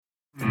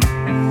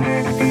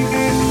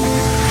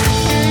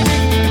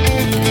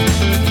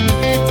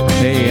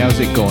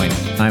it going?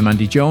 I'm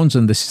Andy Jones,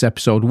 and this is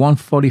episode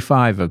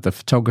 145 of the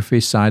Photography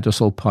Side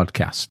Hustle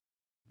podcast.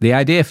 The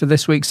idea for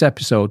this week's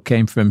episode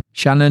came from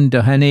Shannon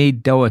Doheny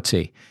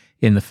Doherty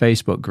in the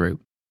Facebook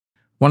group.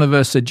 One of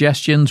her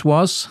suggestions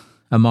was,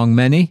 among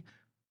many,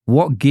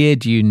 what gear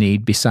do you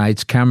need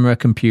besides camera,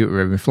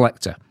 computer, and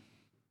reflector?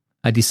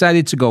 I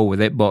decided to go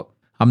with it, but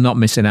I'm not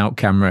missing out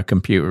camera,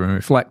 computer, and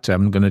reflector.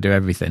 I'm going to do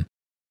everything.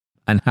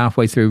 And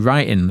halfway through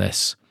writing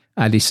this,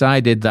 I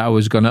decided that I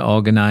was going to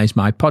organise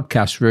my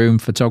podcast room,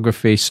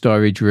 photography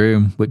storage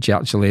room, which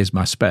actually is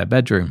my spare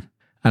bedroom.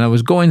 And I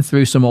was going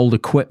through some old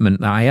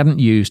equipment that I hadn't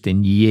used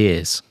in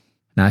years.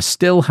 And I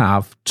still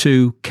have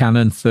 2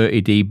 Canon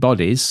 30D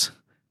bodies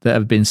that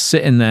have been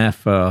sitting there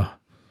for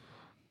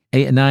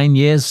 8 or 9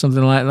 years,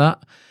 something like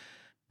that.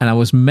 And I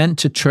was meant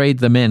to trade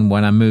them in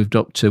when I moved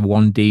up to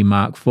 1D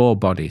Mark IV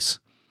bodies.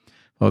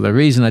 Well, the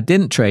reason I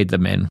didn't trade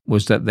them in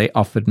was that they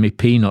offered me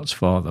peanuts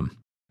for them.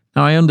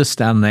 Now, I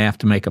understand they have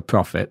to make a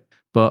profit,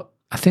 but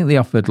I think they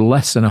offered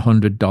less than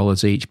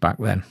 $100 each back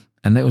then,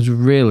 and it was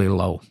really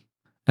low.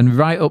 And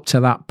right up to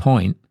that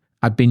point,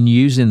 I'd been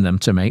using them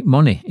to make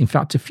money. In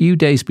fact, a few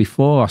days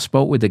before I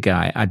spoke with the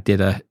guy, I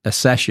did a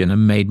session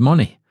and made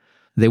money.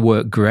 They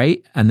worked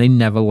great, and they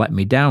never let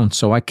me down,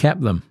 so I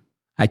kept them.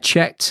 I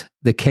checked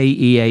the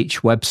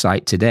KEH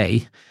website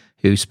today,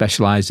 who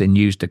specialise in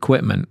used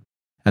equipment,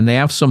 and they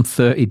have some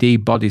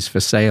 30D bodies for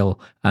sale,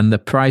 and the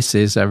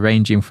prices are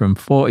ranging from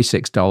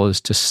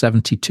 $46 to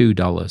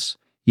 $72.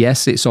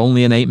 Yes, it's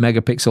only an 8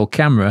 megapixel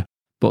camera,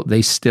 but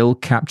they still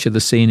capture the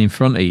scene in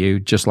front of you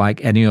just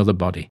like any other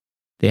body.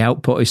 The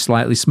output is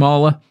slightly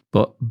smaller,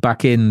 but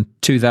back in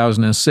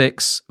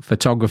 2006,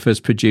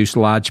 photographers produced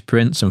large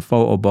prints and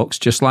photo books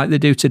just like they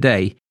do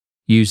today,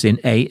 using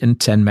 8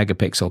 and 10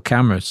 megapixel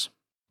cameras.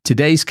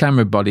 Today's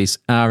camera bodies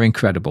are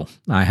incredible.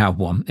 I have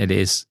one. It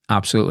is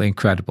absolutely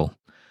incredible.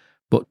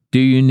 But do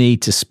you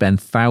need to spend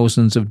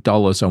thousands of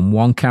dollars on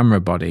one camera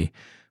body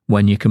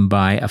when you can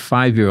buy a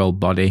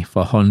 5-year-old body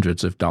for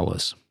hundreds of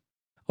dollars?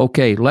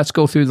 Okay, let's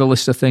go through the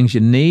list of things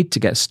you need to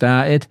get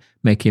started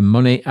making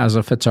money as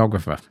a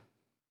photographer.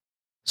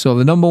 So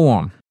the number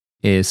one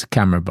is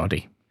camera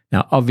body.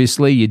 Now,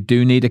 obviously, you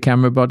do need a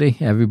camera body.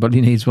 Everybody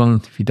needs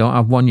one. If you don't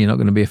have one, you're not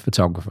going to be a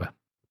photographer.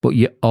 But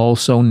you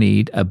also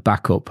need a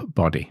backup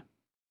body,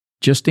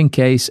 just in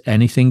case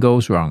anything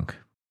goes wrong.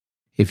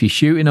 If you're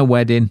shooting a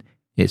wedding,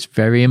 it's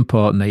very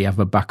important that you have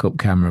a backup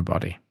camera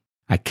body.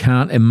 I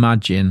can't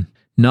imagine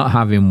not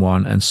having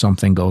one and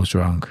something goes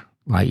wrong.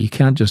 Like, you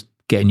can't just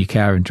get in your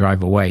car and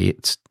drive away.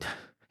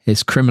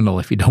 It's criminal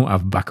if you don't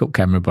have a backup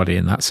camera body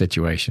in that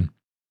situation.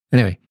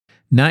 Anyway,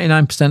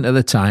 99% of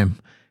the time,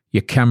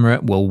 your camera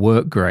will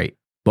work great,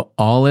 but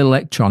all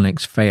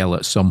electronics fail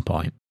at some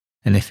point.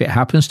 And if it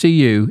happens to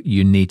you,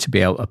 you need to be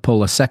able to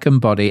pull a second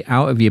body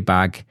out of your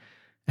bag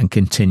and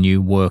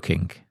continue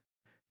working.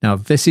 Now,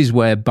 this is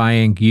where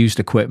buying used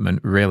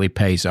equipment really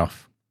pays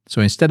off. So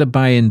instead of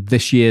buying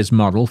this year's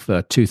model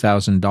for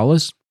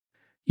 $2,000,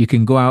 you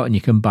can go out and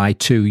you can buy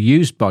 2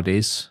 used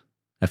bodies,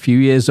 a few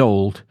years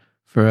old,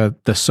 for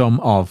the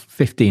sum of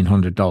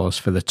 $1,500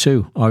 for the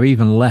 2, or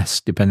even less,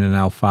 depending on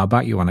how far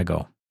back you want to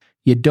go.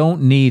 You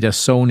don't need a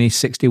Sony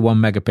 61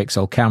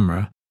 megapixel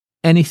camera.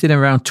 Anything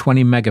around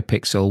 20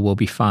 megapixel will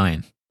be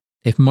fine.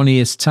 If money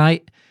is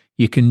tight,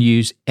 you can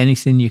use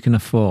anything you can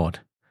afford.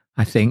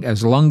 I think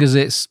as long as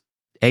it's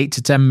 8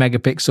 to 10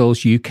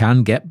 megapixels, you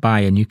can get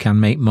by and you can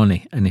make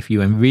money. And if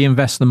you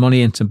reinvest the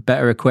money into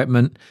better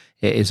equipment,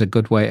 it is a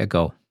good way to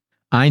go.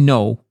 I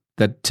know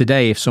that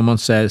today, if someone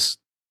says,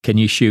 can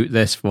you shoot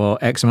this for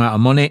X amount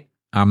of money?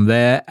 I'm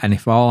there. And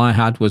if all I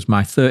had was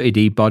my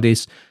 30D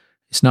bodies,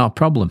 it's not a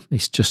problem.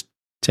 It's just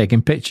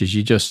taking pictures.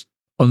 You just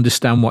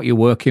understand what you're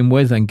working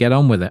with and get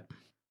on with it.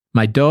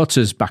 My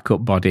daughter's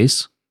backup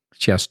bodies,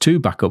 she has 2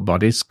 backup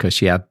bodies because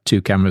she had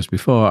 2 cameras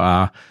before,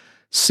 are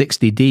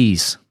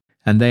 60Ds.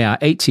 And they are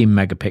 18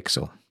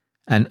 megapixel.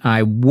 And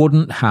I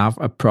wouldn't have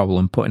a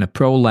problem putting a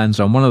pro lens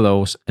on one of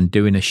those and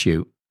doing a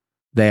shoot.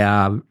 They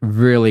are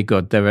really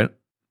good. They're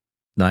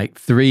like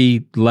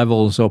 3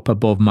 levels up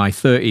above my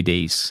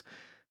 30Ds,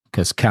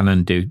 because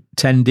Canon do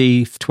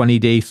 10D,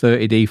 20D,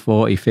 30D,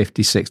 40,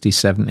 50, 60,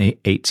 70,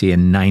 80,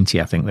 and 90,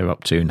 I think they're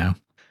up to now.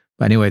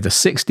 But anyway, the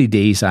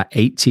 60Ds are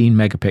 18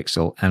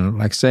 megapixel. And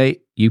like I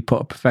say, you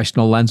put a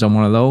professional lens on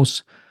one of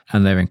those,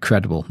 and they're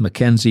incredible.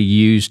 Mackenzie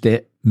used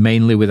it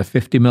mainly with a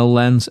 50mm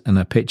lens, and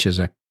the pictures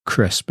are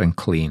crisp and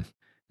clean.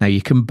 Now,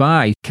 you can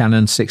buy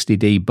Canon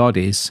 60D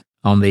bodies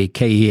on the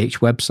KEH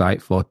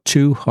website for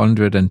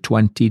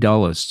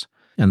 $220,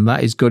 and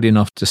that is good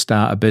enough to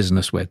start a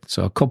business with.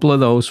 So a couple of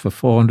those for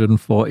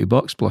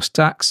 $440 plus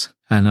tax,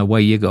 and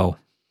away you go.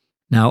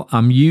 Now,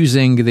 I'm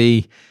using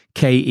the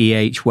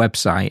KEH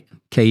website,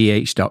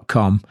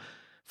 keh.com,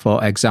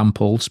 for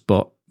examples,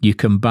 but you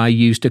can buy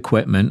used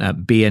equipment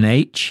at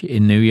B&H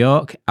in New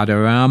York,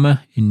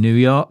 Adorama in New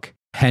York,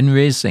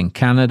 Henry's in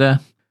Canada.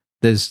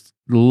 There's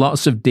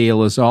lots of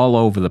dealers all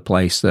over the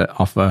place that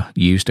offer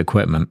used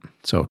equipment.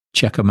 So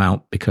check them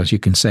out because you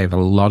can save a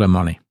lot of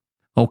money.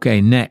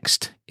 Okay,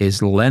 next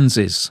is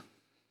lenses.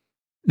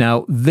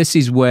 Now, this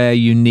is where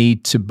you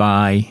need to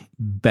buy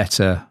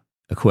better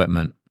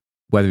equipment,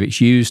 whether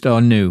it's used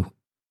or new.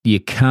 You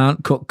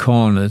can't cut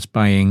corners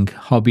buying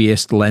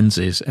hobbyist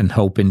lenses and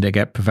hoping to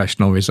get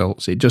professional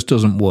results. It just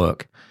doesn't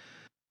work.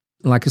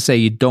 Like I say,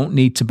 you don't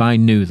need to buy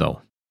new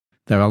though.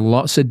 There are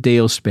lots of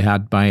deals to be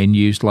had buying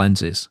used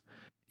lenses.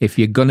 If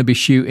you're going to be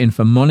shooting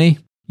for money,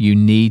 you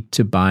need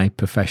to buy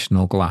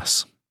professional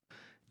glass.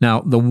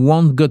 Now, the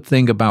one good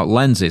thing about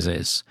lenses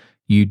is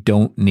you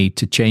don't need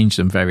to change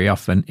them very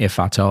often, if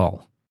at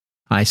all.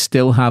 I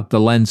still have the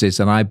lenses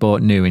that I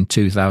bought new in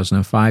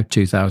 2005,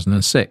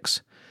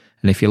 2006.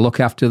 And if you look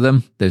after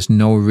them, there's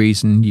no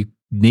reason you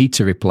need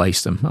to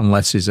replace them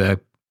unless there's an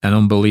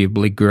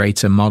unbelievably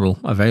greater model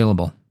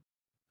available.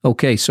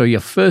 Okay, so your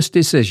first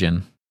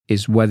decision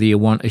is whether you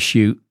want to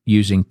shoot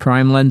using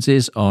prime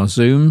lenses or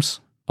zooms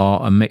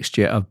or a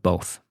mixture of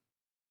both.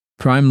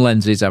 Prime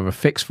lenses have a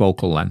fixed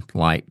focal length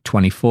like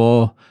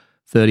 24,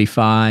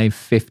 35,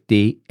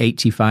 50,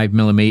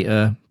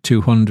 85mm,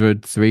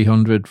 200,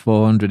 300,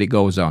 400, it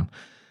goes on.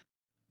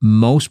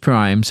 Most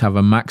primes have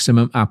a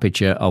maximum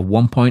aperture of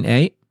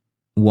 1.8,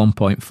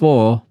 1.4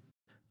 or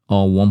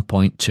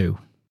 1.2.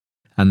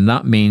 And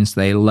that means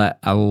they let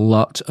a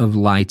lot of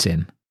light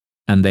in,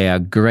 and they are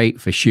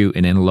great for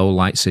shooting in low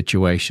light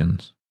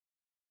situations.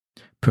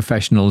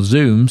 Professional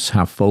zooms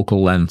have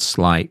focal lengths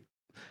like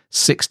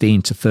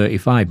 16 to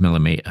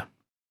 35mm,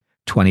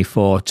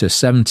 24 to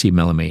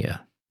 70mm,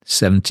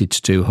 70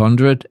 to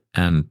 200,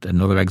 and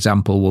another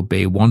example would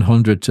be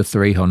 100 to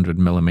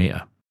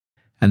 300mm.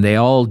 And they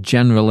all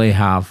generally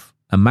have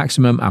a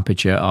maximum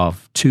aperture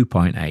of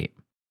 2.8.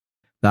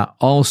 That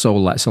also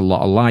lets a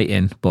lot of light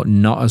in, but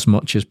not as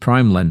much as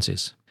prime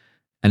lenses.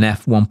 An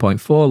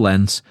f1.4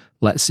 lens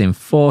lets in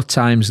 4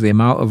 times the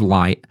amount of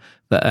light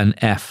that an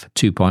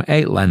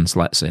f2.8 lens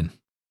lets in.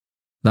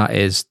 That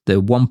is,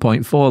 the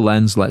 1.4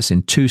 lens lets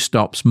in 2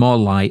 stops more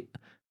light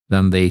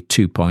than the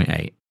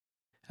 2.8.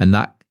 And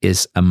that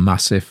is a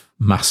massive,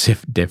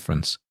 massive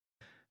difference.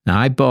 Now,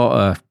 I bought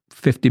a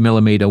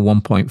 50mm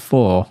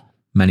 1.4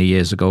 many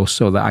years ago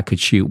so that I could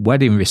shoot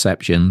wedding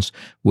receptions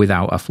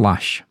without a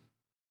flash.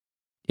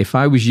 If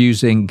I was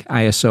using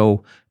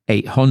ISO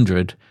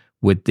 800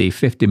 with the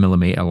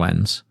 50mm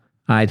lens,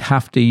 I'd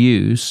have to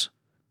use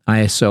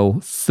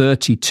ISO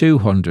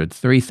 3200,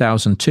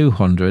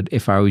 3200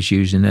 if I was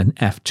using an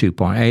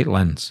f2.8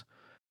 lens.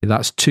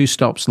 That's 2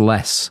 stops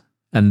less,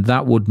 and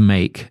that would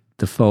make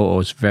the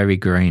photos very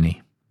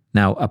grainy.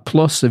 Now, a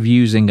plus of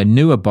using a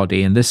newer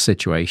body in this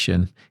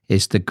situation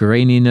is the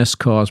graininess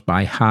caused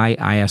by high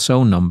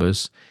ISO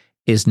numbers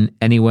isn't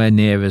anywhere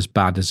near as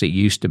bad as it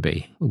used to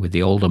be with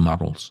the older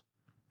models.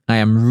 I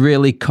am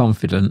really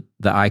confident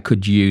that I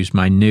could use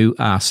my new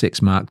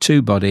R6 Mark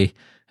II body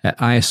at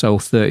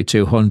ISO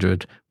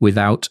 3200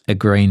 without a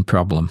grain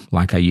problem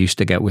like I used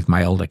to get with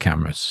my older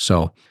cameras.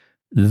 So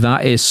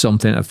that is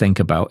something to think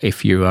about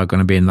if you are going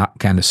to be in that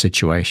kind of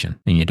situation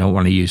and you don't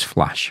want to use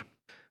flash.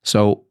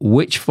 So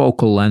which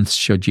focal length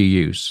should you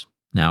use?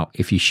 Now,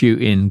 if you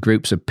shoot in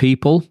groups of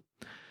people,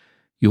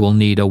 you will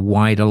need a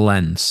wider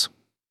lens.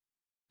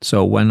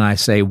 So when I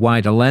say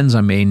wider lens,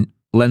 I mean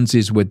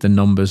lenses with the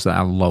numbers that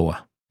are lower.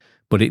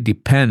 But it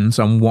depends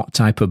on what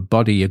type of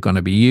body you're going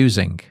to be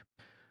using.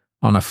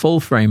 On a full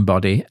frame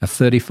body, a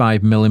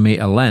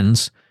 35mm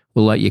lens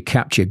will let you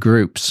capture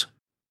groups,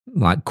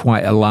 like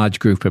quite a large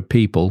group of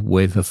people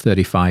with a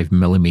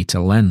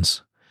 35mm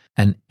lens.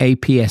 An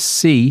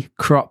APS-C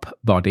crop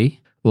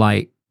body,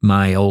 like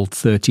my old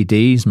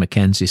 30Ds,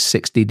 Mackenzie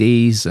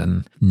 60Ds,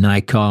 and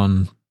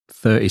Nikon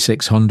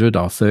 3600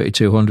 or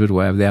 3200,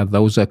 whatever they are,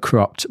 those are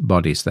cropped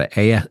bodies.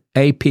 They're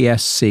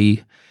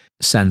APS-C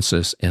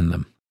sensors in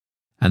them.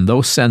 And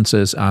those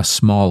sensors are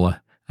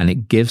smaller, and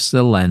it gives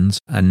the lens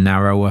a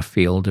narrower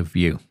field of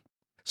view.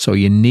 So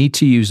you need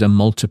to use a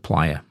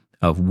multiplier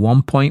of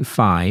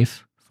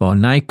 1.5 for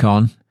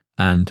Nikon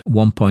and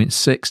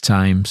 1.6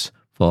 times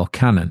for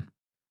Canon.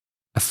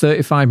 A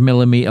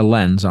 35mm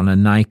lens on a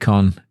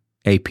Nikon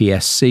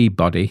APS-C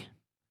body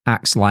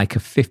acts like a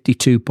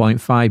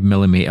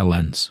 52.5mm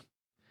lens,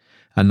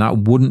 and that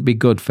wouldn't be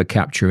good for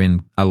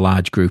capturing a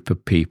large group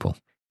of people.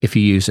 If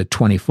you use a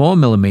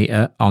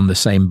 24mm on the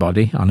same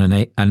body, on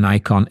a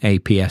Nikon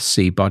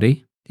APS-C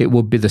body, it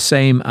would be the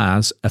same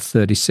as a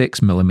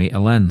 36mm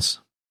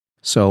lens.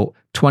 So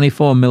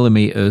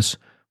 24mm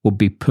would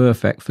be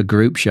perfect for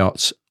group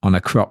shots on a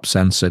crop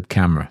censored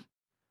camera.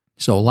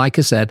 So like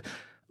I said,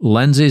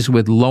 lenses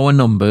with lower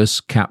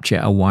numbers capture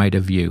a wider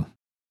view.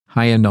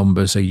 Higher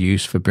numbers are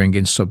used for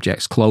bringing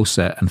subjects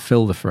closer and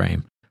fill the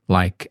frame,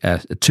 like a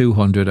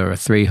 200 or a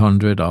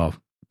 300, or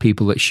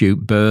people that shoot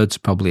birds,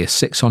 probably a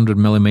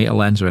 600mm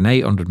lens or an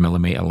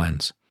 800mm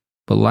lens.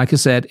 But like I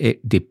said,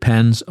 it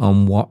depends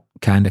on what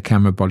kind of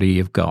camera body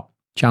you've got.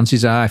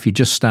 Chances are, if you're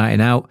just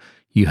starting out,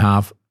 you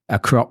have a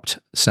cropped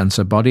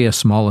sensor body, a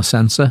smaller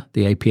sensor,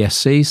 the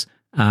APS-Cs,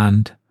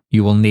 and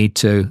you will need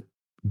to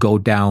go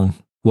down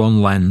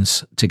one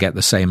lens to get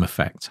the same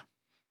effect.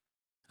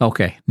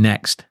 Okay,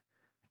 next,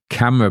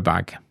 camera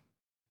bag.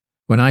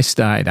 When I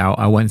started out,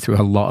 I went through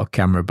a lot of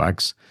camera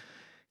bags.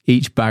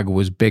 Each bag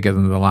was bigger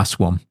than the last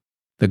one.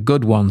 The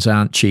good ones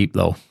aren't cheap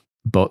though,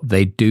 but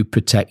they do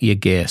protect your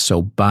gear,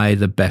 so buy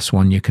the best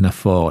one you can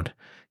afford.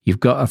 You've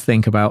got to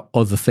think about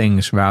other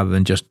things rather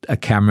than just a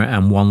camera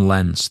and one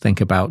lens. Think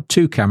about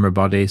 2 camera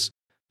bodies,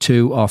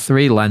 2 or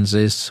 3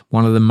 lenses.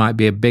 One of them might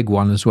be a big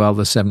one as well,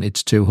 the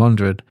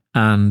 70-200,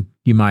 and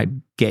you might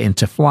get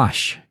into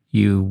flash.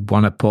 You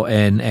want to put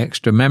in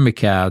extra memory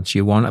cards.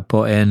 You want to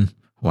put in,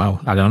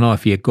 well, I don't know,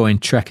 if you're going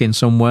trekking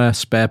somewhere,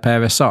 spare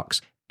pair of socks.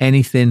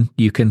 Anything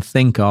you can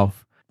think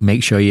of,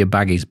 make sure your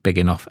bag is big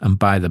enough and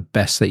buy the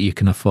best that you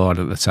can afford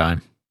at the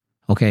time.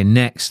 Okay,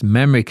 next,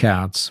 memory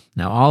cards.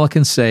 Now, all I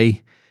can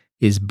say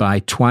is buy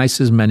twice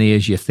as many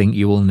as you think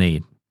you will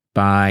need.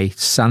 Buy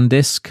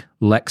SanDisk,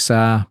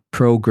 Lexar,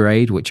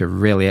 ProGrade, which are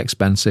really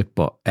expensive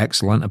but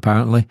excellent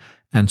apparently,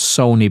 and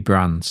Sony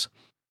brands.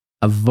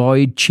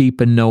 Avoid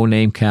cheap and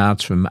no-name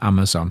cards from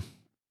Amazon.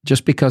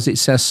 Just because it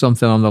says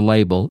something on the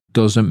label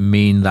doesn't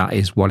mean that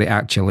is what it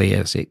actually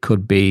is. It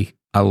could be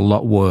a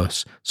lot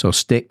worse. So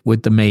stick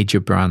with the major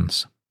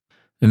brands.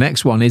 The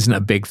next one isn't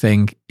a big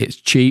thing. It's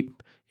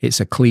cheap. It's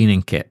a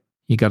cleaning kit.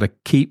 You got to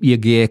keep your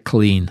gear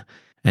clean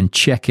and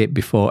check it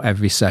before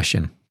every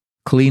session.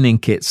 Cleaning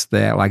kits,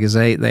 like I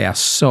say, they are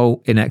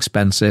so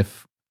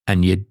inexpensive,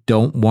 and you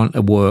don't want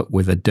to work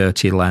with a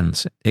dirty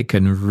lens. It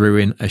can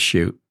ruin a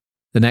shoot.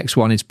 The next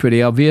one is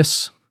pretty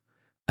obvious,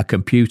 a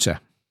computer.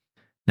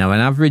 Now, an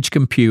average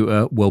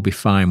computer will be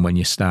fine when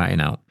you're starting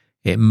out.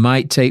 It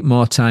might take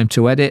more time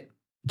to edit,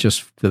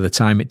 just for the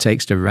time it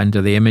takes to render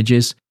the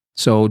images.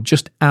 So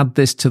just add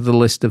this to the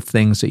list of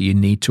things that you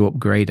need to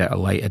upgrade at a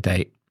later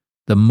date.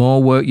 The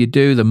more work you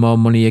do, the more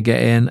money you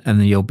get in, and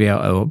then you'll be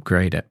able to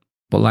upgrade it.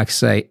 But like I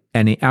say,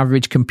 any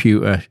average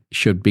computer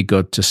should be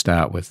good to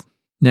start with.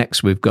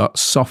 Next, we've got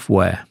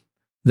software.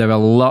 There are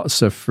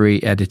lots of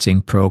free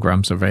editing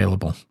programs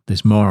available.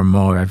 There's more and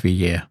more every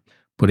year.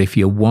 But if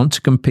you want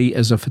to compete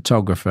as a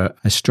photographer,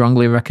 I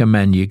strongly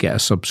recommend you get a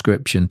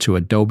subscription to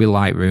Adobe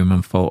Lightroom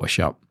and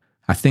Photoshop.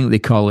 I think they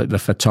call it the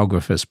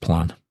photographer's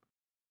plan.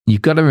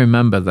 You've got to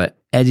remember that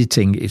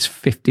editing is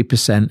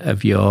 50%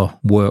 of your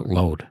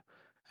workload.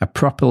 A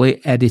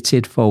properly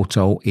edited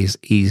photo is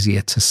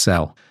easier to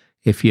sell.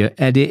 If your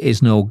edit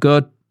is no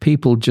good,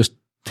 people just,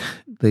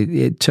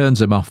 it turns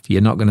them off.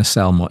 You're not going to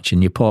sell much,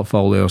 and your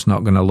portfolio is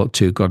not going to look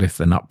too good if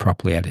they're not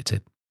properly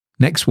edited.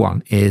 Next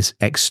one is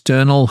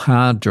external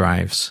hard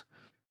drives.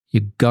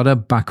 You've got to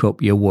back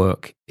up your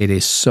work. It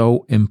is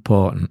so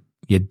important.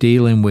 You're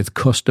dealing with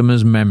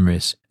customers'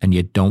 memories and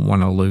you don't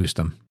want to lose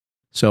them.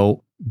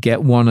 So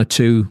get 1 or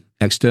 2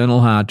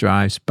 external hard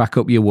drives, back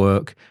up your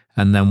work,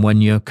 and then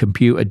when your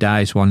computer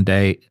dies one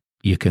day,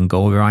 you can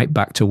go right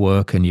back to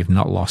work and you've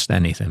not lost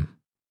anything.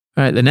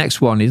 All right, the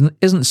next one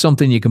isn't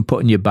something you can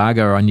put in your bag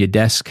or on your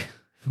desk.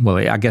 Well,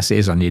 I guess it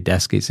is on your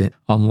desk. It's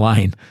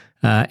online.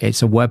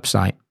 It's a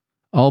website.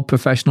 All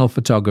professional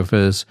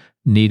photographers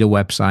need a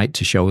website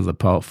to show the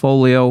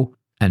portfolio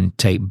and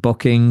take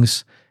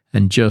bookings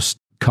and just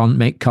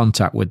make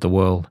contact with the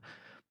world.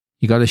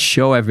 You got to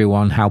show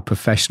everyone how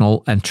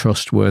professional and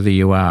trustworthy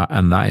you are,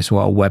 and that is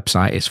what a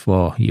website is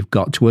for. You've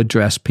got to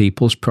address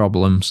people's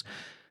problems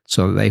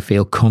so that they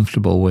feel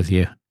comfortable with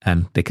you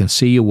and they can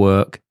see your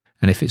work,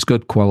 and if it's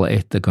good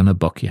quality, they're going to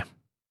book you.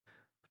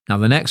 Now,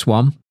 the next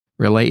one,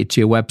 related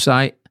to your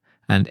website,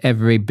 and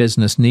every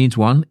business needs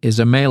one, is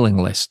a mailing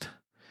list.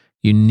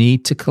 You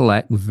need to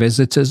collect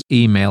visitors'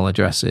 email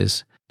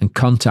addresses and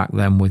contact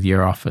them with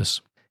your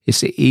offers.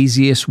 It's the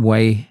easiest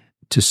way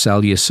to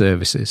sell your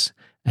services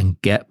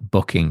and get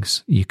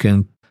bookings. You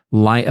can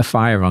light a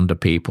fire under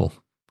people,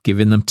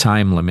 giving them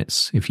time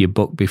limits. If you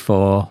book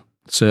before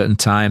a certain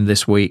time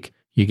this week,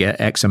 you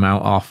get X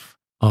amount off,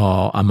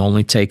 or I'm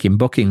only taking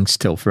bookings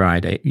till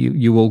Friday.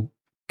 You will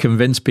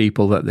convince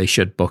people that they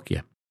should book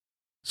you.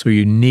 So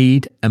you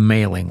need a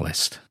mailing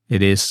list.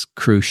 It is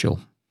crucial.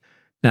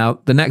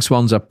 Now, the next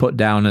ones are put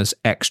down as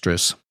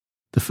extras.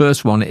 The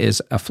first one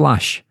is a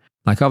flash.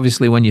 Like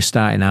obviously when you're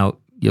starting out,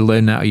 you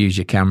learn how to use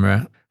your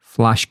camera.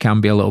 Flash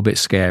can be a little bit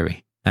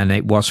scary, and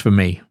it was for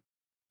me.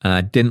 And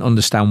I didn't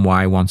understand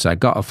why once I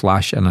got a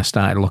flash and I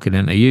started looking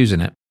into using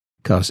it,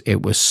 because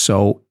it was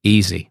so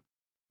easy.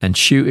 And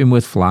shooting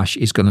with flash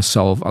is going to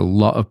solve a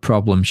lot of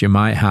problems you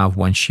might have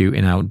when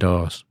shooting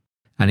outdoors.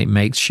 And it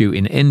makes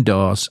shooting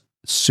indoors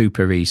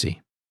super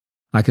easy.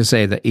 Like I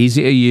say, they're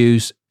easy to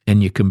use,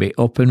 and you can be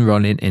up and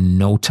running in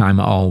no time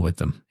at all with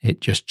them. It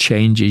just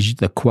changes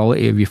the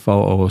quality of your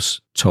photos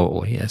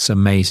totally. It's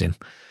amazing.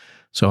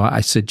 So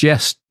I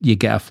suggest you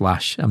get a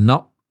flash. I'm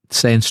not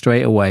saying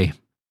straight away,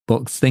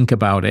 but think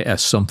about it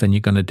as something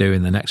you're going to do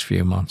in the next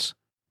few months.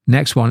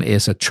 Next one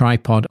is a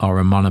tripod or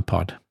a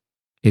monopod.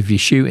 If you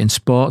shoot in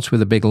sports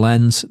with a big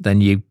lens,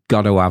 then you've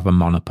got to have a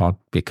monopod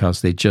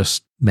because they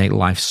just make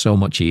life so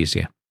much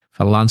easier.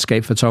 For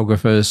landscape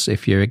photographers,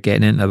 if you're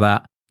getting into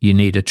that, you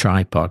need a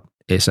tripod.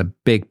 It's a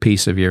big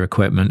piece of your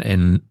equipment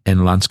in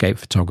landscape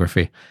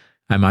photography.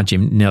 I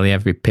imagine nearly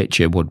every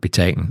picture would be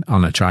taken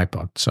on a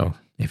tripod. So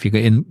if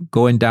you're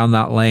going down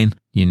that lane,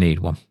 you need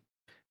one.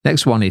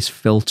 Next one is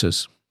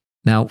filters.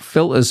 Now,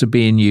 filters are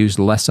being used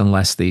less and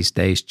less these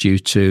days due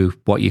to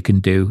what you can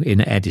do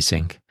in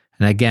editing.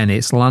 And again,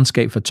 it's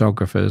landscape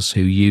photographers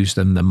who use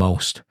them the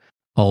most.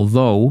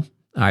 Although,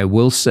 I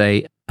will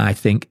say, I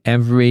think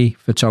every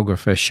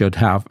photographer should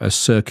have a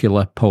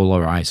circular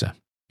polarizer.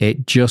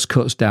 It just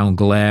cuts down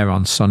glare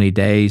on sunny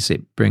days.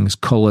 It brings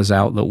colors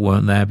out that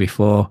weren't there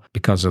before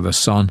because of the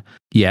sun.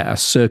 Yeah, a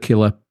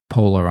circular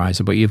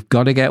polarizer, but you've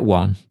got to get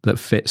one that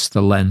fits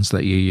the lens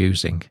that you're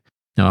using.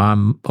 Now,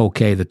 I'm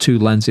okay. The two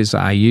lenses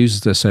that I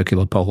use the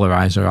circular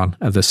polarizer on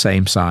are the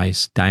same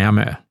size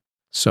diameter.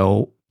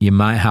 So you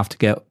might have to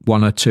get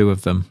one or two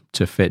of them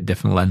to fit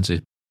different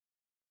lenses.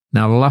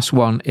 Now, the last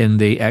one in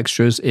the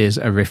extras is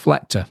a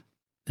reflector.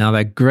 Now,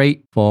 they're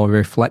great for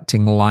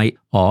reflecting light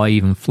or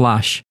even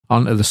flash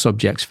onto the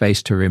subject's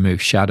face to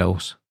remove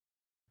shadows.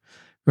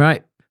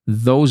 Right,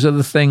 those are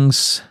the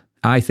things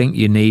I think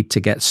you need to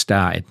get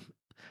started.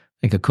 I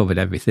think I covered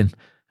everything.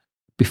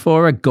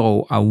 Before I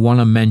go, I want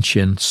to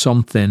mention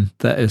something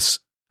that has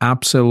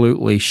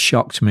absolutely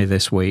shocked me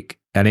this week.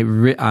 And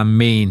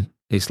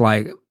it's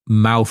like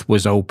mouth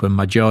was open,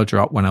 my jaw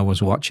dropped when I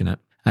was watching it.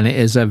 And it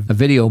is a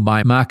video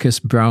by Marcus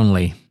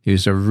Brownlee,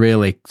 who's a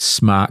really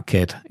smart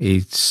kid.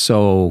 He's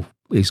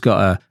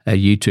got a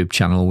YouTube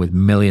channel with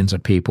millions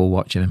of people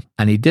watching him.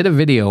 And he did a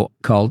video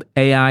called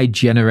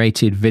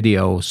AI-Generated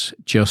Videos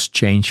Just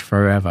Change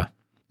Forever.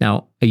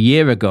 Now, a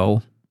year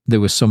ago,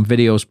 there was some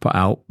videos put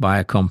out by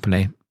a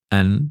company,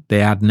 and they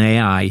had an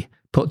AI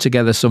put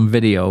together some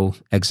video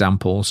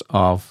examples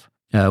of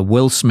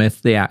Will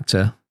Smith, the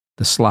actor,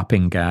 the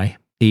slapping guy,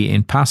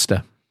 eating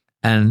pasta.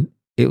 And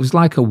it was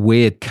like a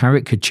weird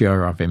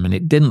caricature of him, and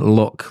it didn't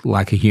look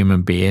like a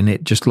human being.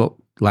 It just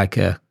looked like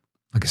a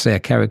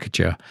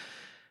caricature.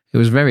 It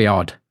was very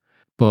odd,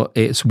 but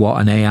it's what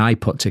an AI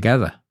put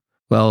together.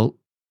 Well,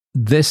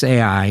 this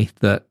AI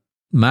that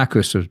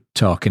Marcus was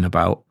talking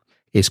about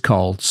is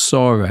called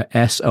Sora,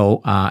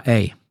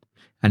 S-O-R-A,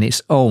 and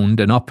it's owned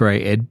and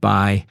operated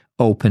by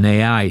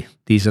OpenAI.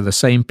 These are the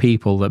same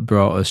people that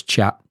brought us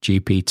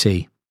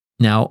ChatGPT.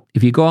 Now,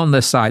 if you go on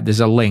their site, there's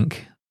a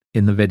link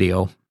in the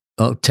video.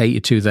 It'll take you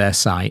to their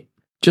site.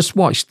 Just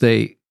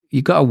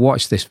you got to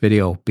watch this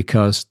video,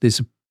 because there's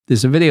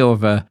a video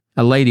of a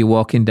lady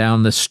walking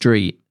down the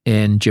street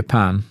in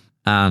Japan,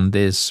 and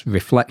there's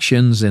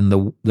reflections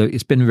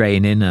it's been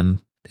raining, and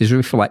there's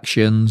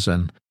reflections,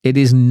 and it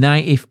is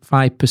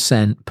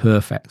 95%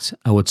 perfect.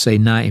 I would say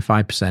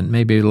 95%,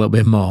 maybe a little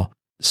bit more.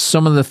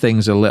 Some of the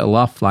things are a little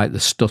off, like the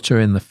stutter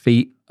in the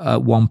feet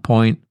at one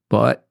point,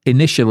 but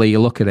initially you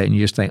look at it and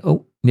you just think,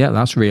 oh, yeah,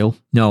 that's real.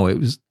 No, it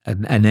was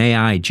an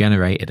AI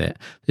generated it.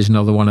 There's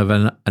another one of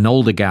an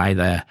older guy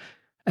there,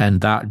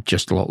 and that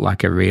just looked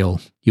like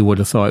you would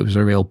have thought it was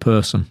a real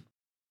person.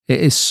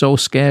 It is so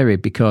scary,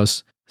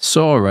 because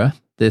Sora,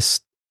 this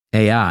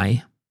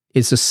AI,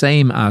 is the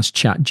same as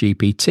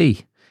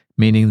ChatGPT,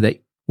 meaning that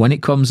when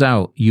it comes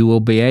out, you will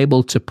be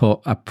able to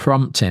put a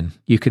prompt in.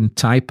 You can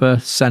type a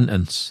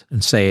sentence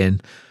and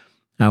saying,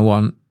 I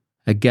want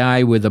a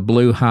guy with a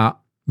blue hat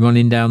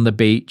running down the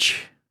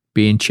beach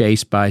being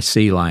chased by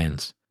sea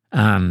lions.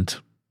 And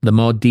the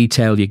more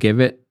detail you give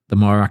it, the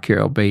more accurate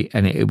it'll be,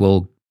 and it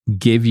will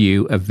give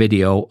you a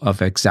video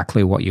of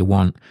exactly what you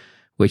want.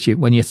 Which,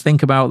 when you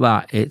think about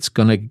that, it's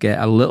going to get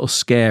a little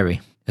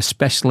scary,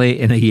 especially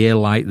in a year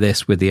like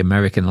this with the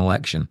American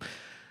election.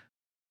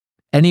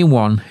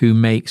 Anyone who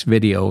makes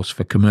videos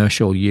for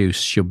commercial use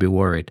should be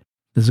worried.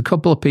 There's a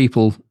couple of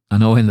people I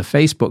know in the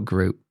Facebook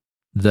group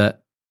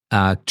that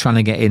are trying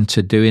to get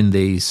into doing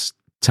these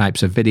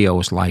types of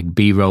videos, like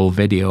B-roll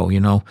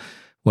video,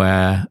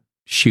 where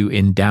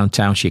shooting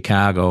downtown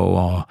Chicago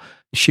or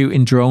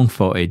shooting drone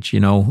footage,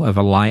 of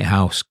a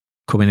lighthouse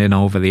coming in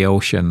over the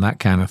ocean, that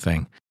kind of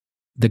thing.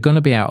 They're going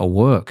to be out of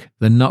work.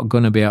 They're not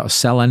going to be able to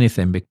sell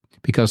anything,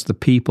 because the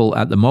people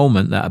at the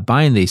moment that are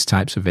buying these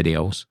types of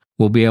videos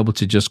will be able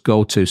to just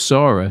go to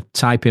Sora,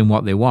 type in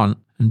what they want,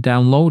 and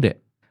download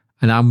it.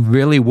 And I'm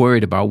really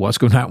worried about what's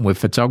going to happen with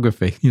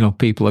photography.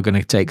 People are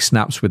going to take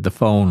snaps with the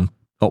phone,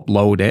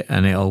 upload it,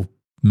 and it'll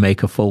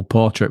make a full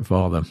portrait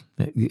for them.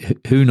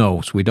 Who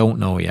knows? We don't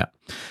know yet.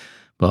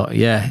 But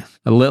yeah,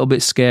 a little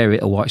bit scary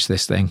to watch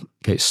this thing.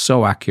 It's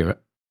so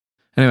accurate.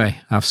 Anyway,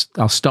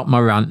 I'll stop my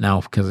rant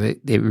now, because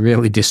it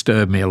really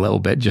disturbed me a little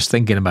bit just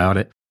thinking about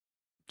it.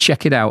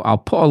 Check it out. I'll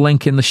put a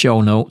link in the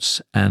show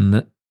notes,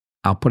 and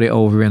I'll put it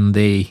over on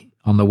the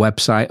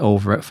website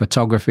over at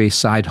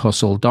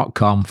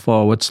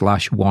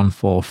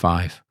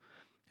photographysidehustle.com/145.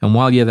 And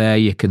while you're there,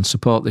 you can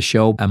support the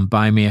show and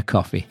buy me a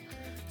coffee.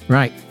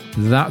 Right,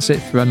 that's it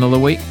for another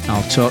week.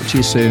 I'll talk to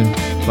you soon.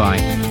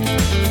 Bye.